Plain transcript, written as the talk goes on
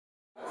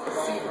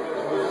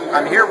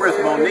I'm here with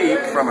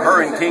Monique from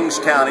her in Kings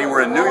County.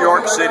 We're in New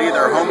York City,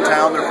 their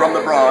hometown. They're from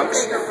the Bronx.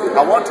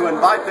 I want to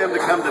invite them to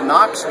come to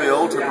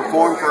Knoxville to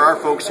perform for our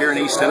folks here in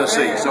East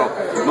Tennessee. So,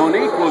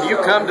 Monique, will you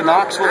come to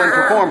Knoxville and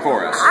perform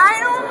for us? I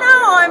don't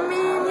know. I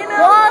mean, you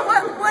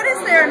know, what is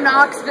there in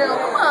Knoxville?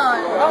 Come on.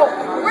 Oh,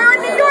 we're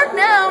in New York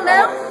now.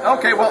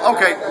 Okay, well,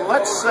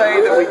 let's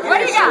say that we get What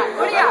do you got?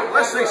 What do you got?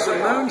 Let's say some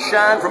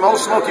moonshine from Old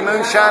Smoky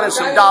Moonshine and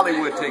some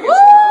Dollywood tickets. Woo!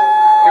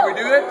 Can we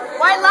do it?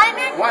 White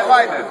Lightning? White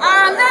Lightning.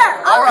 I'm there.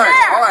 All right.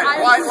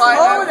 I'm White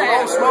Lightning from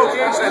Old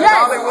Smokies and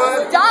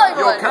Dollywood.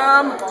 You'll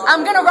come.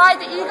 I'm going to ride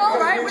the Eagle,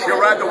 right? She'll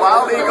ride the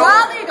Wild Eagle.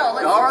 Wild Eagle.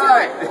 Let's All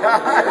right.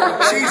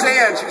 She's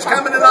in. She's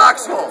coming to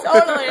Knoxville.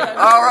 Totally in.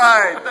 All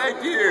right.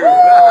 Thank you.